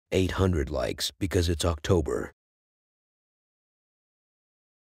800 likes because it's October.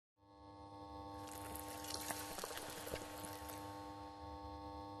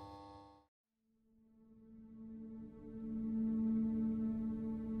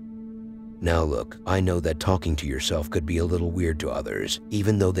 Now look, I know that talking to yourself could be a little weird to others,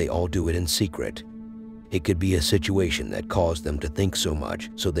 even though they all do it in secret. It could be a situation that caused them to think so much,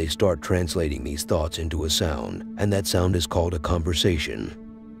 so they start translating these thoughts into a sound, and that sound is called a conversation.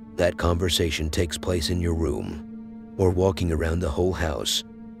 That conversation takes place in your room, or walking around the whole house.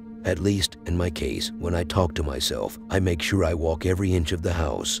 At least, in my case, when I talk to myself, I make sure I walk every inch of the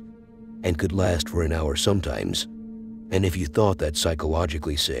house, and could last for an hour sometimes. And if you thought that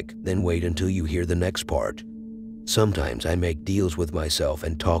psychologically sick, then wait until you hear the next part. Sometimes I make deals with myself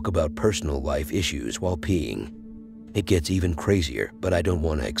and talk about personal life issues while peeing. It gets even crazier, but I don't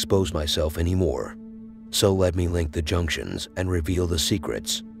want to expose myself anymore. So let me link the junctions and reveal the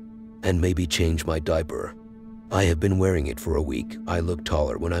secrets. And maybe change my diaper. I have been wearing it for a week. I look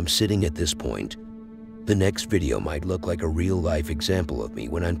taller when I'm sitting at this point. The next video might look like a real-life example of me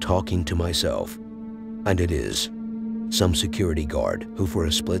when I'm talking to myself. And it is. Some security guard who for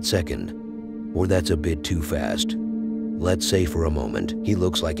a split second, or that's a bit too fast. Let's say for a moment, he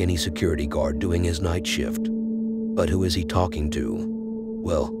looks like any security guard doing his night shift. But who is he talking to?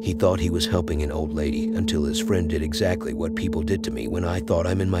 Well, he thought he was helping an old lady until his friend did exactly what people did to me when I thought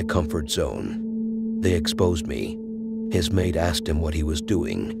I'm in my comfort zone. They exposed me. His maid asked him what he was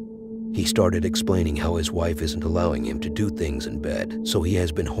doing. He started explaining how his wife isn't allowing him to do things in bed, so he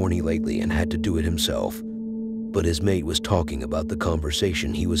has been horny lately and had to do it himself. But his mate was talking about the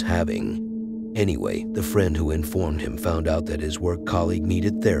conversation he was having. Anyway, the friend who informed him found out that his work colleague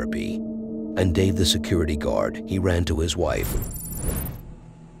needed therapy. And Dave, the security guard, he ran to his wife.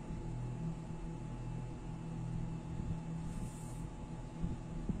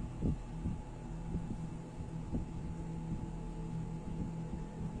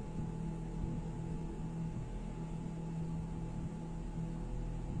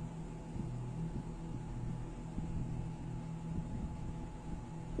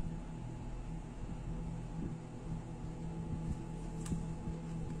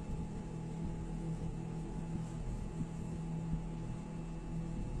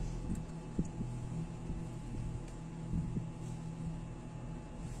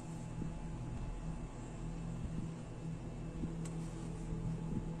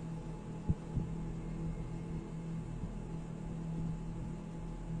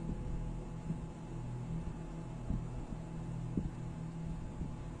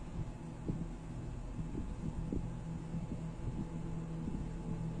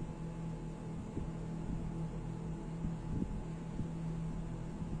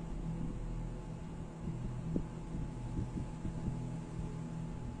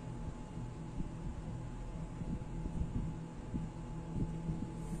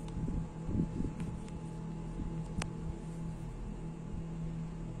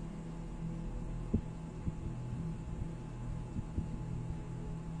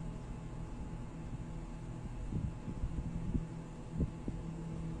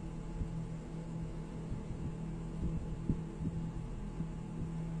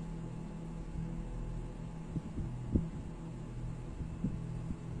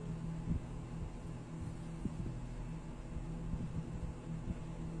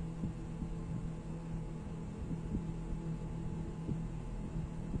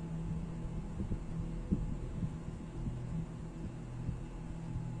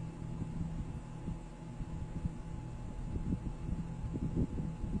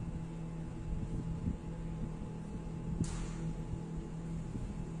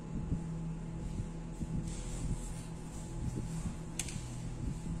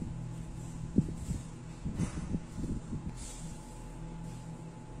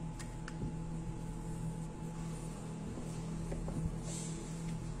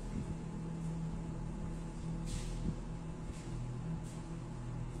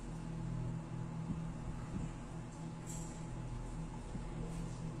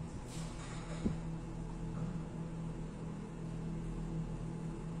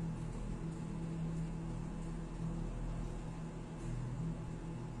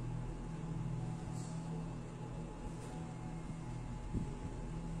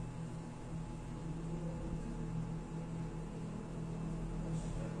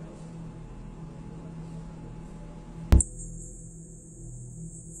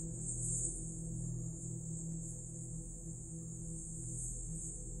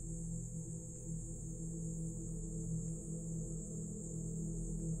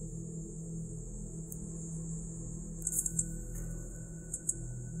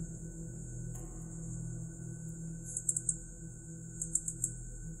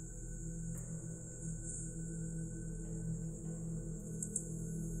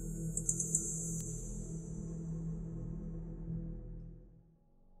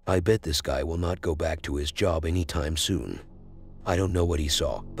 I bet this guy will not go back to his job anytime soon. I don't know what he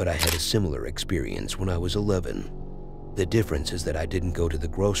saw, but I had a similar experience when I was 11. The difference is that I didn't go to the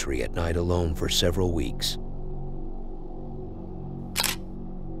grocery at night alone for several weeks.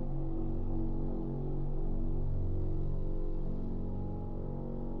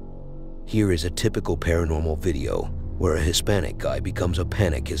 Here is a typical paranormal video where a Hispanic guy becomes a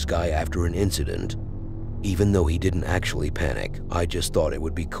panic-his guy after an incident. Even though he didn't actually panic, I just thought it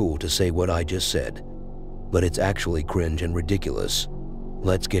would be cool to say what I just said. But it's actually cringe and ridiculous.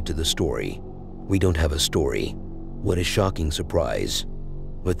 Let's get to the story. We don't have a story. What a shocking surprise.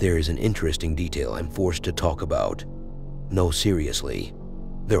 But there is an interesting detail I'm forced to talk about. No, seriously.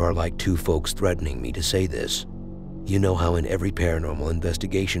 There are like two folks threatening me to say this. You know how in every paranormal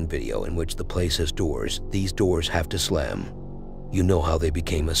investigation video in which the place has doors, these doors have to slam. You know how they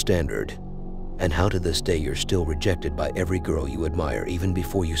became a standard. And how to this day you're still rejected by every girl you admire even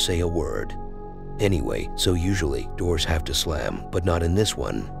before you say a word. Anyway, so usually doors have to slam, but not in this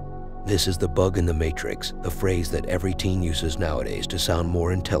one. This is the bug in the matrix, the phrase that every teen uses nowadays to sound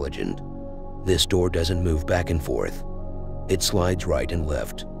more intelligent. This door doesn't move back and forth. It slides right and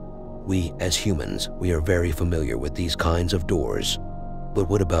left. We, as humans, we are very familiar with these kinds of doors. But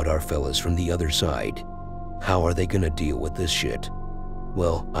what about our fellas from the other side? How are they gonna deal with this shit?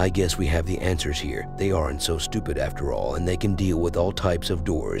 Well, I guess we have the answers here. They aren't so stupid after all, and they can deal with all types of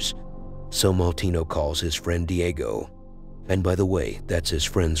doors. So Maltino calls his friend Diego. And by the way, that's his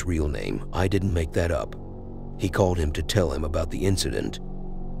friend's real name. I didn't make that up. He called him to tell him about the incident.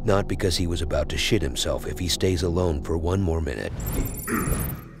 Not because he was about to shit himself if he stays alone for one more minute.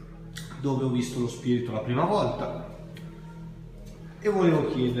 Dove ho visto lo spirito la prima volta e volevo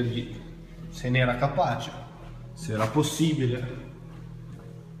chiedergli se ne era capace, se era possibile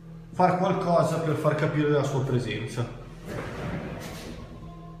far qualcosa per far capire la sua presenza.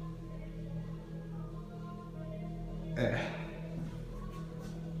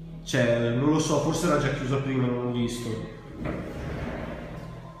 Cioè, non lo so, forse era già chiusa prima, non l'ho visto.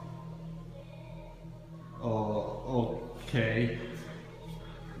 Oh, ok.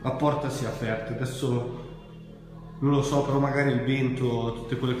 La porta si è aperta, adesso non lo so, però magari il vento,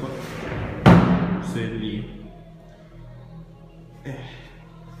 tutte quelle cose. Sei lì.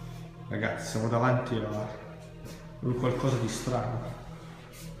 Ragazzi, siamo davanti a un qualcosa di strano.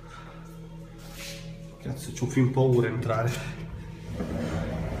 Cazzo, c'ho fin paura a entrare.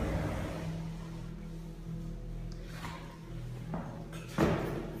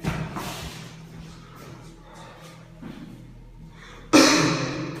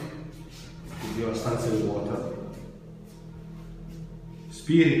 La stanza è vuota.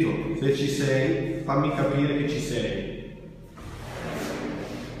 Spirito, se ci sei, fammi capire che ci sei.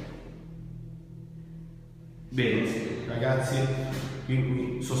 Bene, ragazzi,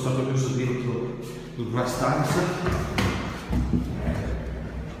 quindi sono stato chiuso dentro in una stanza.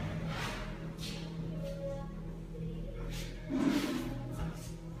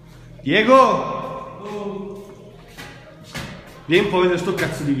 Diego! Vieni un po' a vedere sto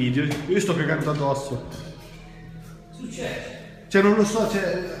cazzo di video, io sto cagando addosso. Succede? Cioè non lo so,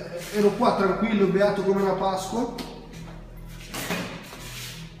 cioè, ero qua tranquillo, beato come una Pasqua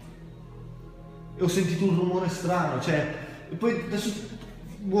e ho sentito un rumore strano, cioè, e poi adesso,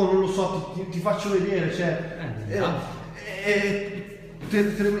 boh, non lo so, ti faccio vedere, cioè,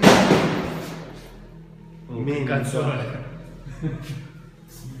 tremendo. Che cazzo è?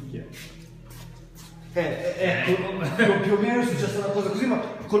 Ecco, più o meno è successa una cosa così, ma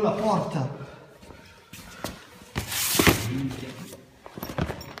con la porta.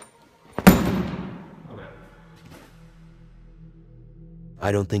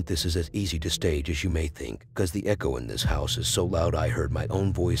 I don't think this is as easy to stage as you may think, because the echo in this house is so loud I heard my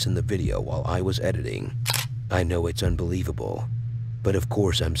own voice in the video while I was editing. I know it's unbelievable, but of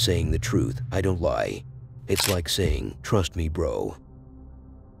course I'm saying the truth, I don't lie. It's like saying, trust me bro.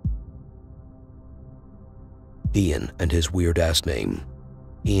 Ian and his weird-ass name.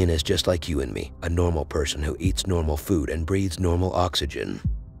 Ian is just like you and me, a normal person who eats normal food and breathes normal oxygen.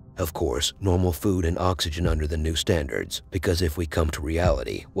 Of course, normal food and oxygen under the new standards, because if we come to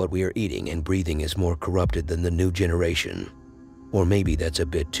reality, what we are eating and breathing is more corrupted than the new generation. Or maybe that's a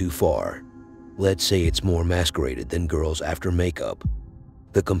bit too far. Let's say it's more masqueraded than girls after makeup.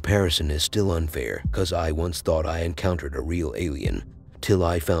 The comparison is still unfair, cause I once thought I encountered a real alien, till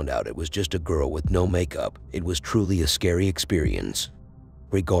I found out it was just a girl with no makeup. It was truly a scary experience.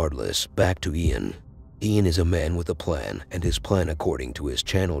 Regardless, back to Ian. Ian is a man with a plan, and his plan according to his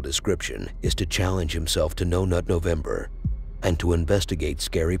channel description is to challenge himself to No Nut November and to investigate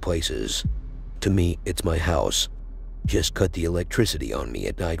scary places. To me, it's my house. Just cut the electricity on me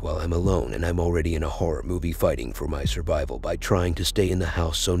at night while I'm alone and I'm already in a horror movie fighting for my survival by trying to stay in the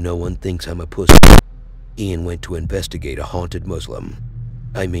house so no one thinks I'm a pussy. Ian went to investigate a haunted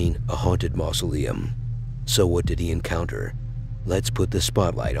a haunted mausoleum. So what did he encounter? Let's put the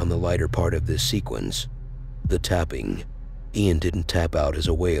spotlight on the lighter part of this sequence. The tapping. Ian didn't tap out as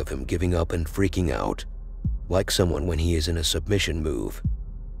a way of him giving up and freaking out, like someone when he is in a submission move.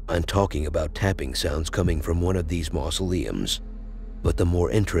 I'm talking about tapping sounds coming from one of these mausoleums. But the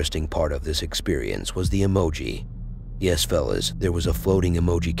more interesting part of this experience was the emoji. Yes, fellas, there was a floating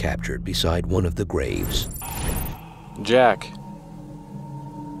emoji captured beside one of the graves. Jack,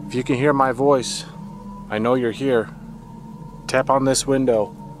 if you can hear my voice, I know you're here. Tap on this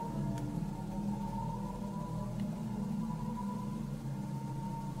window.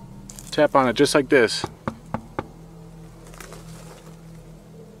 Tap on it just like this.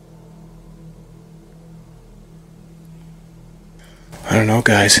 I don't know,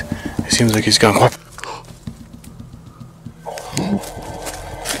 guys. It seems like he's gone.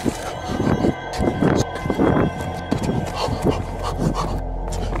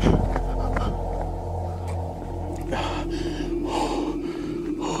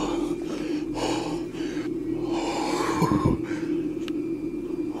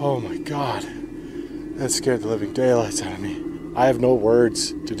 Oh my God. That scared the living daylights out of me. I have no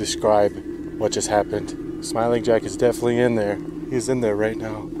words to describe what just happened. Smiling Jack is definitely in there. He's in there right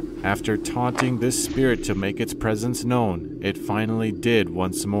now. After taunting this spirit to make its presence known, it finally did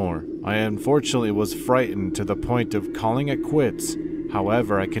once more. I unfortunately was frightened to the point of calling it quits.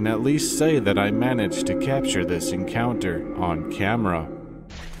 However, I can at least say that I managed to capture this encounter on camera.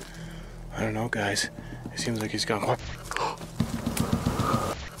 I don't know, guys. It seems like he's gone.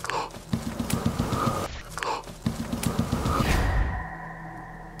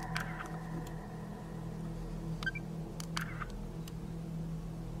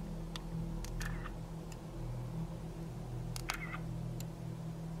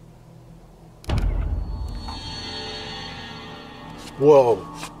 Whoa,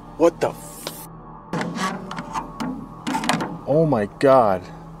 what the f? Oh my God.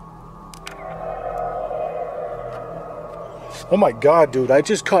 Oh my God, dude, I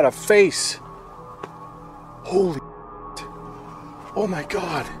just caught a face. Holy shit. Oh my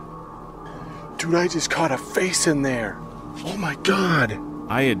God. Dude, I just caught a face in there. Oh my God.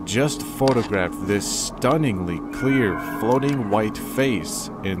 I had just photographed this stunningly clear floating white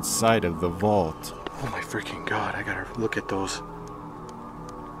face inside of the vault. Oh my freaking God, I gotta look at those.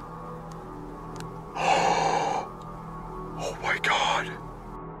 Oh my God.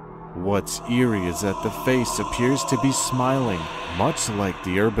 What's eerie is that the face appears to be smiling, much like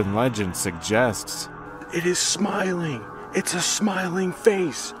the urban legend suggests. It is smiling. It's a smiling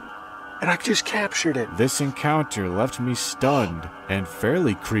face. And I just captured it. This encounter left me stunned and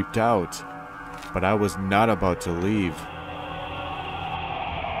fairly creeped out. But I was not about to leave.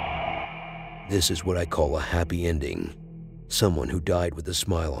 This is what I call a happy ending. Someone who died with a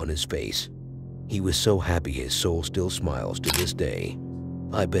smile on his face. He was so happy his soul still smiles to this day.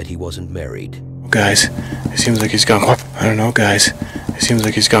 I bet he wasn't married. Guys, it seems like he's gone. I don't know, guys. It seems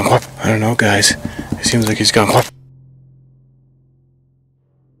like he's gone. I don't know, guys. It seems like he's gone.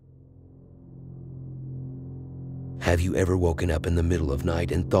 Have you ever woken up in the middle of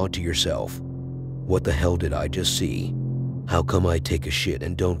night and thought to yourself, what the hell did I just see? How come I take a shit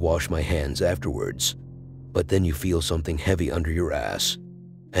and don't wash my hands afterwards? But then you feel something heavy under your ass.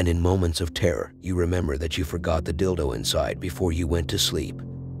 And in moments of terror, you remember that you forgot the dildo inside before you went to sleep.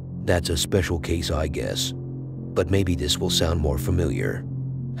 That's a special case, I guess. But maybe this will sound more familiar.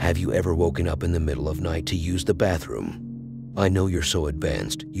 Have you ever woken up in the middle of night to use the bathroom? I know you're so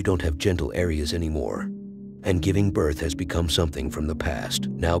advanced, you don't have gentle areas anymore. And giving birth has become something from the past.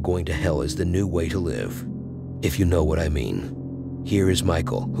 Now going to hell is the new way to live. If you know what I mean. Here is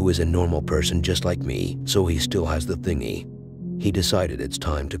Michael, who is a normal person just like me, so he still has the thingy. He decided it's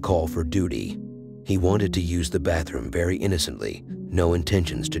time to call for duty. He wanted to use the bathroom very innocently, no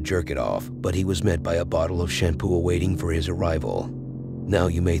intentions to jerk it off, but he was met by a bottle of shampoo awaiting for his arrival. Now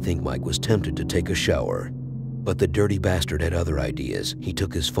you may think Mike was tempted to take a shower, but the dirty bastard had other ideas. He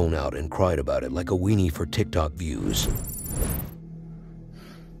took his phone out and cried about it like a weenie for TikTok views.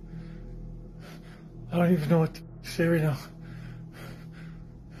 I don't even know what to say right now.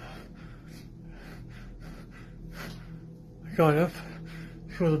 I got up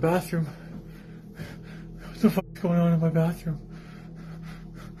to go to the bathroom. What the fuck is going on in my bathroom?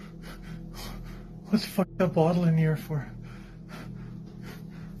 What's the fuck that bottle in here for?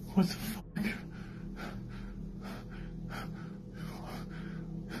 What the fuck?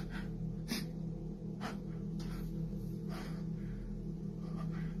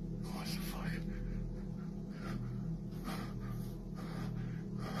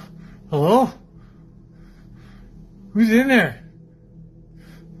 Hello? Who's in there?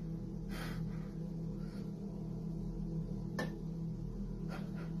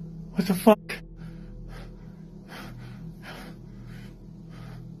 What the fuck?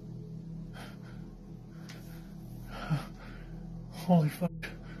 Holy fuck.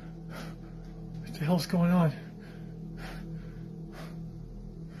 What the hell's going on?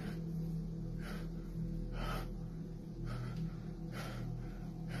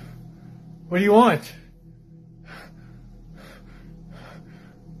 What do you want?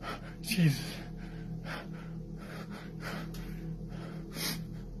 Jesus.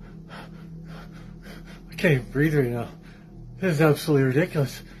 I can't even breathe right now. This is absolutely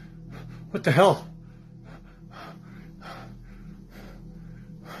ridiculous. What the hell?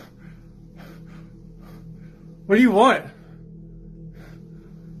 What do you want?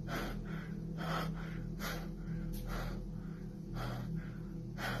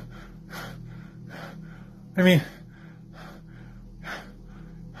 I mean,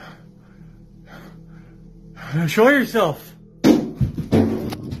 show yourself.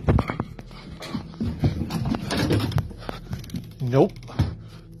 Nope.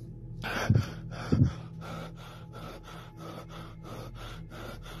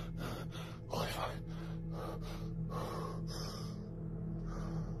 Holy fuck.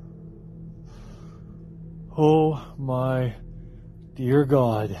 Oh my dear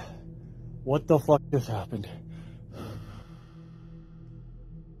God. What the fuck just happened?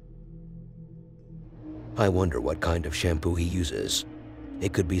 I wonder what kind of shampoo he uses.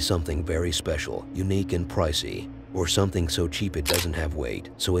 It could be something very special, unique and pricey, or something so cheap it doesn't have weight,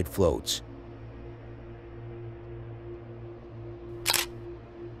 so it floats.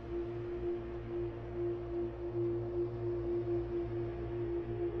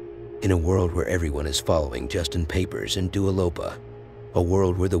 In a world where everyone is following Justin Papers and Dua Lipa, a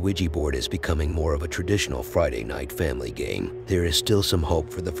world where the Ouija board is becoming more of a traditional Friday night family game, there is still some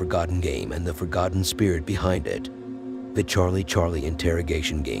hope for the forgotten game and the forgotten spirit behind it. The Charlie Charlie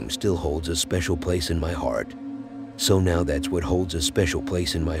interrogation game still holds a special place in my heart. So now that's what holds a special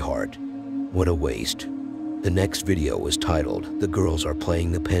place in my heart. What a waste. The next video was titled, "The Girls Are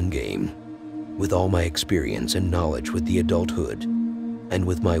Playing the Pen Game." With all my experience and knowledge with the adulthood, and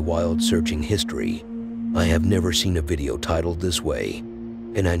with my wild searching history, I have never seen a video titled this way.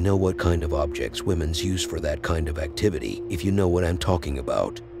 And I know what kind of objects women's use for that kind of activity, if you know what I'm talking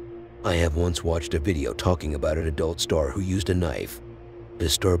about. I have once watched a video talking about an adult star who used a knife.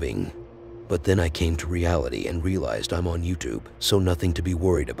 Disturbing. But then I came to reality and realized I'm on YouTube, so nothing to be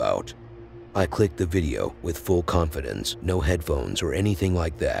worried about. I clicked the video with full confidence, no headphones or anything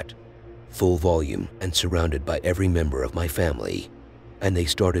like that. Full volume and surrounded by every member of my family. And they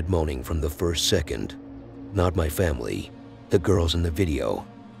started moaning from the first second. Not my family, the girls in the video,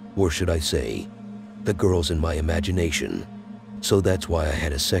 or should I say, the girls in my imagination. So that's why I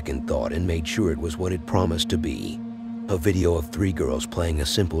had a second thought and made sure it was what it promised to be. A video of 3 girls playing a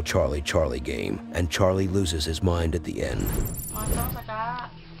simple Charlie Charlie game, and Charlie loses his mind at the end. Estamos acá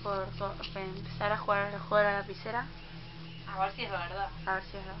por empezar a jugar el juego de la lapicera. A ver si es verdad. A ver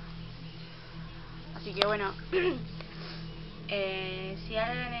si es verdad. Así que bueno, si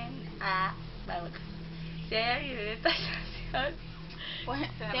alguien si hay alguien en esta habitación, Pues,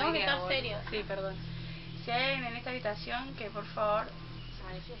 tenemos que estar serios. Sí, perdón. Si hay alguien en esta habitación, que por favor Se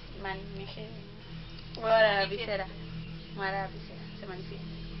manifieste. maneje mueva la lapicera. Mueva la lapicera, se manifieste.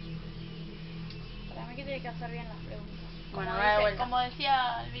 Para mí que tiene que hacer bien las preguntas. Bueno, Como va de dice- vuelta. como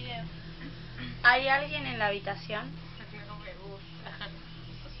decía el video. ¿Hay alguien en la habitación? No me gusta.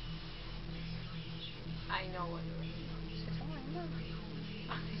 Ay, no, boludo. ¿Se está moviendo?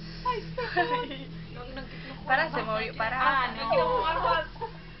 Ay, no Pará, juego se más, movió, no pará. quiero- no quiero jugar más.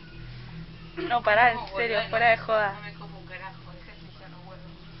 No, pará, en No, serio, boludo, fuera de joda. No me como un carajo, dejé los huevos.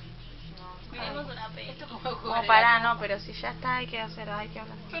 No. Miremos una peli. Esto como Como jugar pará, el- no, pero si ya está, hay que hablar.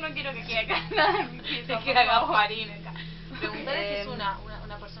 Yo no quiero que quede acá nada en mi pieza. Que haga farina acá. Preguntarle si es una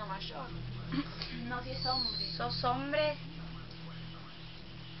persona mayor. No, si es hombre. ¿Sos hombre?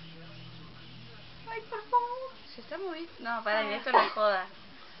 Ay, por favor. ¿Se está moviendo? No, pará, esto no es joda.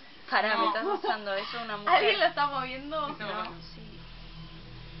 Pará, me estás usando, eso es una mujer. ¿Alguien la está moviendo? No, sí.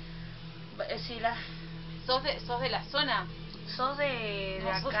 Si la... ¿Sos de la zona? ¿Sos de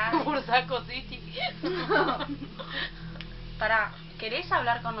No, sos acá? de Bursaco City. Pará, ¿querés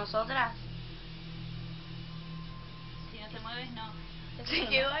hablar con nosotras? Si no te mueves, no. Eso Se no.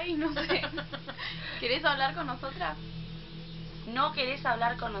 quedó ahí, no sé. ¿Querés hablar con nosotras? ¿No querés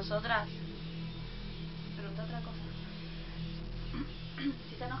hablar con nosotras? Pregunta otra cosa.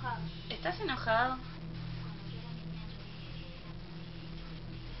 Si está enojado. ¿Estás enojado?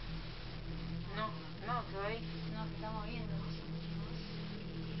 No, que hoy No, se está moviendo.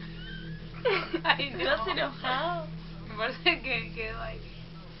 Ay, no. ¿Estás enojado? Me parece que quedó ahí.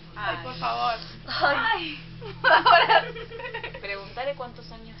 Ay, por favor. Ay. Ahora. Preguntale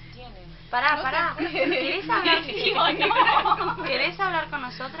cuántos años tiene. Pará. ¿Querés hablar? No. ¿Querés hablar con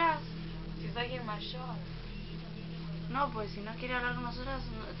nosotras? Si es alguien mayor. No, pues si no quiere hablar con nosotras,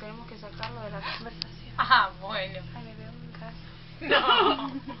 tenemos que sacarlo de la conversación. Ah, bueno. Ay, me veo en casa.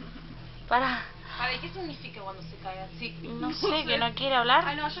 No. Pará. Vale, ¿qué significa cuando se cae así? No sé, que no quiere hablar.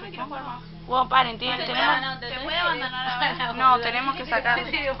 Ay, no, yo no quiero jugar más. Bueno, paren, Te tenemos... puede abandonar ahora. No, tenemos que sacar.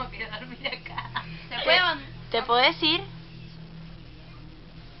 Tenemos que dormir acá. ¿Te podés ir?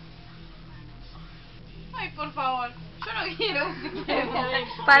 Ay, por favor. Yo no quiero.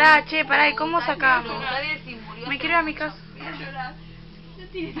 Pará, ¿y cómo sacamos? Nadie si murió. Me quiero ir a mi casa. Voy a llorar. No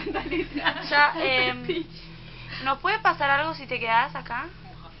tiene tanta letra. Ya, ¿nos puede pasar algo si te quedás acá?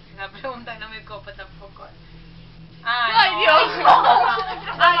 La pregunta no me copa tampoco. Ay, no. Dios.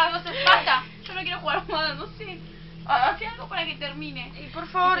 Ay, vos basta. Yo no quiero jugar más, no sé. Hacé algo para que termine. Y por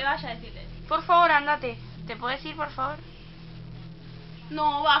favor, Que se vaya a decirle. por favor, andate. ¿Te podés ir, por favor?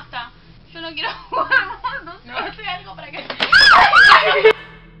 No, basta. Yo no quiero jugar más, no sé. Hacé algo para que...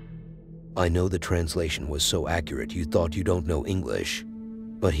 I know the translation was so accurate you thought you don't know English.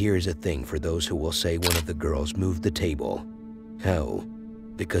 But here's a thing for those who will say one of the girls moved the table. How?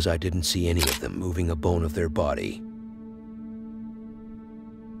 Because I didn't see any of them moving a bone of their body.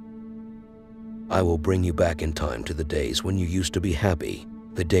 I will bring you back in time to the days when you used to be happy,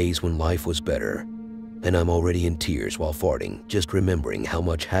 the days when life was better. And I'm already in tears while farting, just remembering how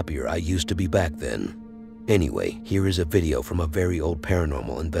much happier I used to be back then. Anyway, here is a video from a very old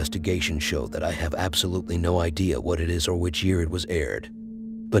paranormal investigation show that I have absolutely no idea what it is or which year it was aired.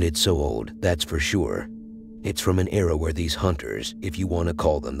 But it's so old, that's for sure. It's from an era where these hunters, if you want to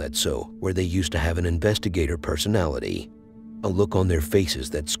call them that so, where they used to have an investigator personality. A look on their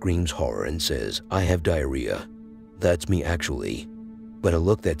faces that screams horror and says, I have diarrhea. That's me actually. But a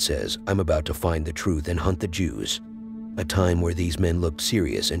look that says, I'm about to find the truth and hunt the Jews. A time where these men looked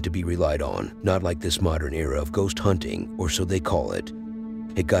serious and to be relied on, not like this modern era of ghost hunting, or so they call it.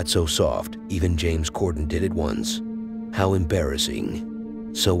 It got so soft, even James Corden did it once. How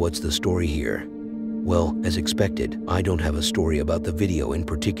embarrassing. So what's the story here? Well, as expected, I don't have a story about the video in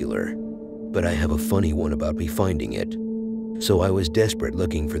particular. But I have a funny one about me finding it. So I was desperate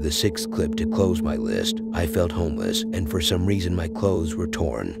looking for the 6th clip to close my list. I felt homeless, and for some reason my clothes were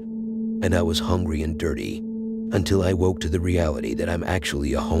torn. And I was hungry and dirty. Until I woke to the reality that I'm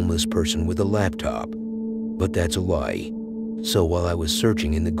actually a homeless person with a laptop. But that's a lie. So while I was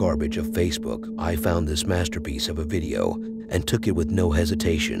searching in the garbage of Facebook, I found this masterpiece of a video and took it with no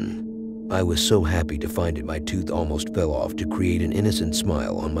hesitation. I was so happy to find it my tooth almost fell off to create an innocent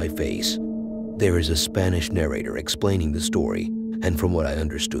smile on my face. There is a Spanish narrator explaining the story, and from what I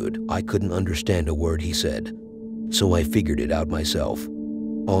understood, I couldn't understand a word he said. So I figured it out myself.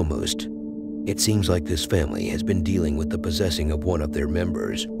 Almost. It seems like this family has been dealing with the possessing of one of their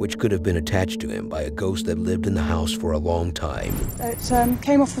members, which could have been attached to him by a ghost that lived in the house for a long time. It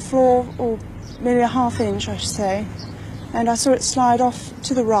came off the floor, or maybe a ½ inch, I should say, and I saw it slide off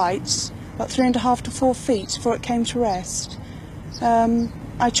to the right, about 3.5 to 4 feet before it came to rest.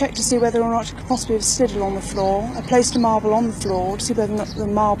 I checked to see whether or not it could possibly have slid along the floor. I placed a marble on the floor to see whether or not the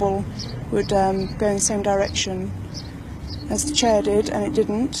marble would go in the same direction as the chair did, and it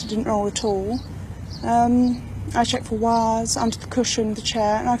didn't roll at all. I checked for wires under the cushion of the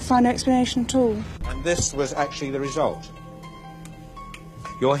chair, and I could find no explanation at all. And this was actually the result.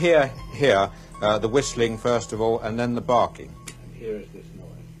 You'll hear here the whistling first of all, and then the barking. And here is this noise.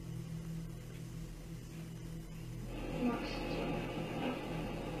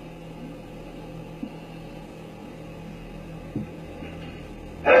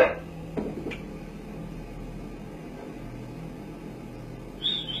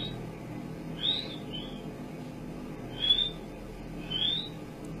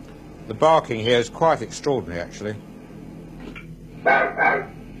 The barking here is quite extraordinary, actually.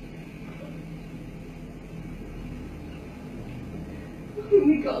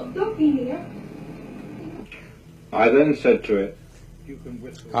 We got a dog in here. I then said to it, you can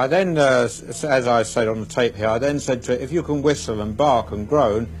whistle. I then, as I said on the tape here, I then said to it, if you can whistle and bark and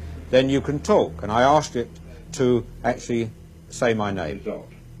groan, then you can talk. And I asked it to actually say my name. Oh,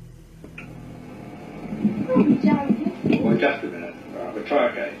 Well, just a minute. Right, we'll try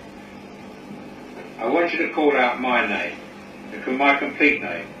again. I want you to call out my name. My complete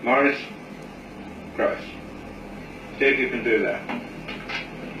name. Morris Gross. See if you can do that.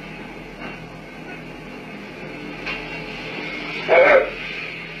 Hello.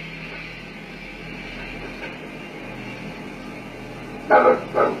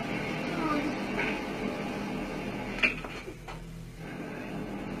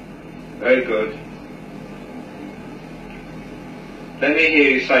 Very good. Let me hear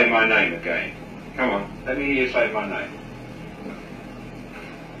you say my name again. Come on, let me hear you say my name.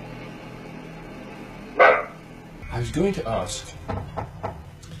 I was going to ask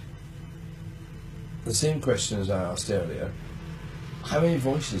the same question as I asked earlier. How many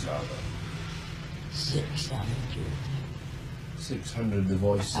voices are there? 600. 600 the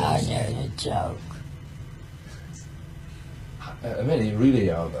voices. I know the joke. How many really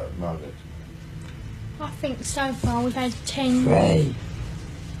are there, Margaret? I think so far we've had 10 Three.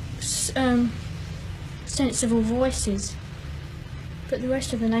 Sensible voices, but the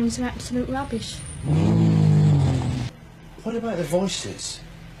rest of the names are absolute rubbish. What about the voices?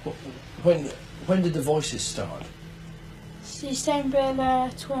 When did the voices start? December the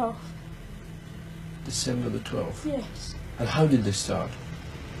 12th. December the 12th? Yes. And how did they start?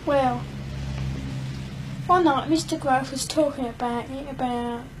 Well, one night Mr. Grove was talking about it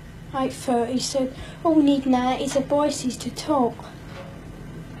about 8:30. He said, all we need now is the voices to talk.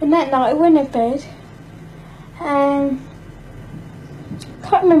 And that night I went to bed and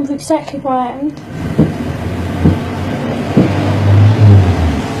can't remember exactly what happened.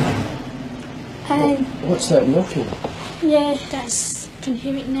 And what's that knocking? yeah, I can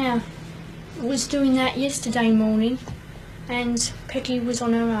hear it now. I was doing that yesterday morning and Peggy was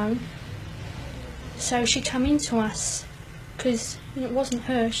on her own. So she come in to us, because it wasn't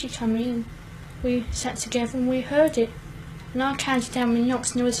her, she come in. We sat together and we heard it. And I counted how many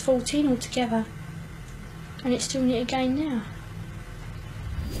knocks and there was 14 altogether. And it's doing it again now.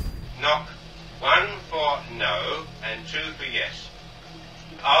 Knock 1 for no and 2 for yes.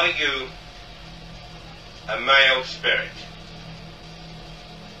 Are you a male spirit?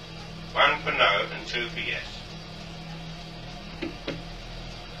 1 for no and 2 for yes.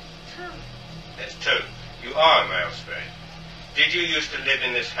 That's 2. You are a male spirit. Did you used to live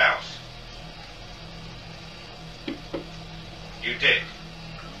in this house? You did.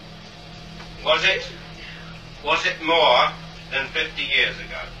 Was it more than 50 years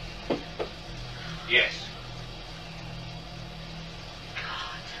ago? Yes.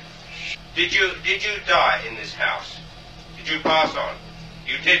 Did you die in this house? Did you pass on?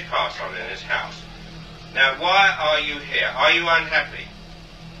 You did pass on in this house. Now why are you here? Are you unhappy?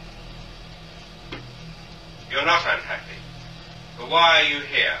 You're not unhappy. But why are you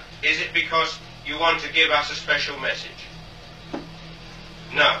here? Is it because you want to give us a special message?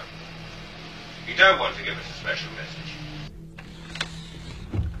 No. You don't want to give us a special message.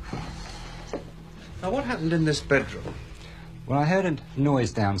 Now, what happened in this bedroom? Well, I heard a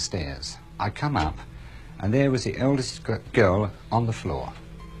noise downstairs. I come up, and there was the eldest girl on the floor.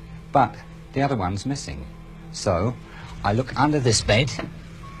 But the other one's missing. So I look under this bed,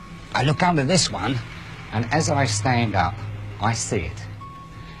 I look under this one, and as I stand up, I see it.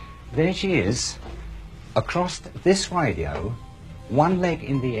 There she is, across this radio, one leg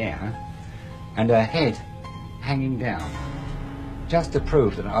in the air, and her head hanging down. Just to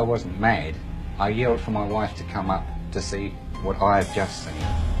prove that I wasn't mad, I yelled for my wife to come up to see what I had just seen.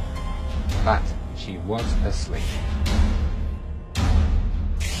 But she was asleep.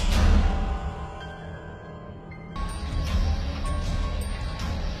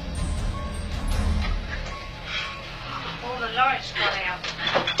 All the lights gone out.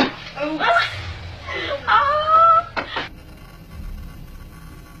 Oh.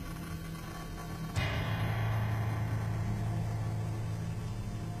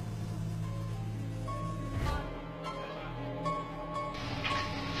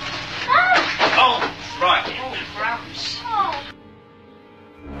 Oh, right. Oh, gross.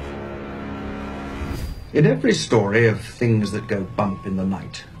 In every story of things that go bump in the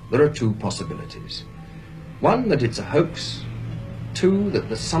night, there are 2 possibilities. 1, that it's a hoax. 2, that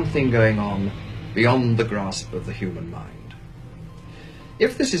there's something going on beyond the grasp of the human mind.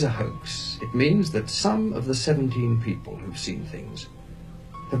 If this is a hoax, it means that some of the 17 people who've seen things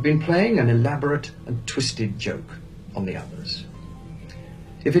have been playing an elaborate and twisted joke on the others.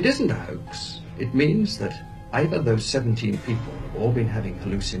 If it isn't a hoax, it means that either those 17 people have all been having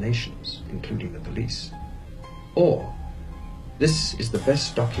hallucinations, including the police, or this is the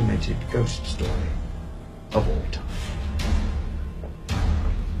best documented ghost story of all time.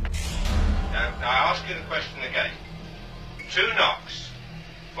 Now I ask you the question again. 2 knocks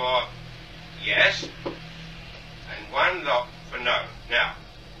for yes, and 1 knock for no. Now,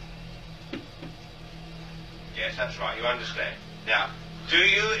 yes, that's right, you understand. Now, do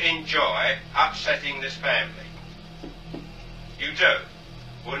you enjoy upsetting this family? You do?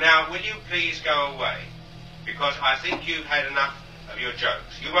 Well now, will you please go away? Because I think you've had enough of your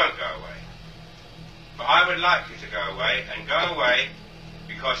jokes. You won't go away. But I would like you to go away, and go away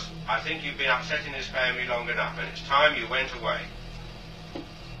because I think you've been upsetting this family long enough, and it's time you went away. Do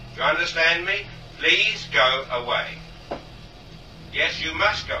you understand me? Please go away. Yes, you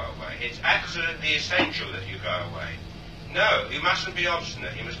must go away. It's absolutely essential that you go away. No, you mustn't be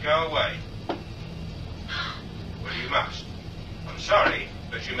obstinate. You must go away. Well, you must. I'm sorry,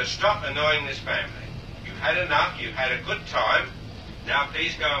 but you must stop annoying this family. You've had enough. You've had a good time. Now,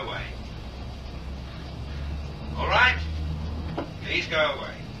 please go away. All right? Please go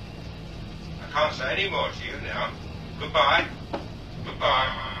away. I can't say any more to you now. Goodbye.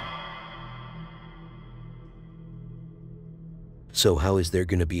 Goodbye. So how is there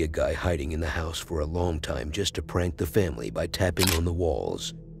gonna be a guy hiding in the house for a long time just to prank the family by tapping on the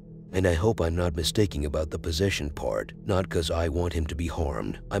walls? And I hope I'm not mistaken about the possession part, not because I want him to be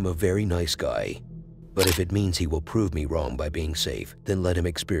harmed. I'm a very nice guy. But if it means he will prove me wrong by being safe, then let him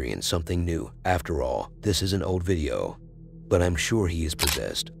experience something new. After all, this is an old video. But I'm sure he is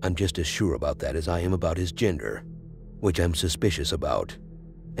possessed. I'm just as sure about that as I am about his gender, which I'm suspicious about.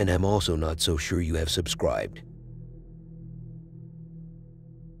 And I'm also not so sure you have subscribed.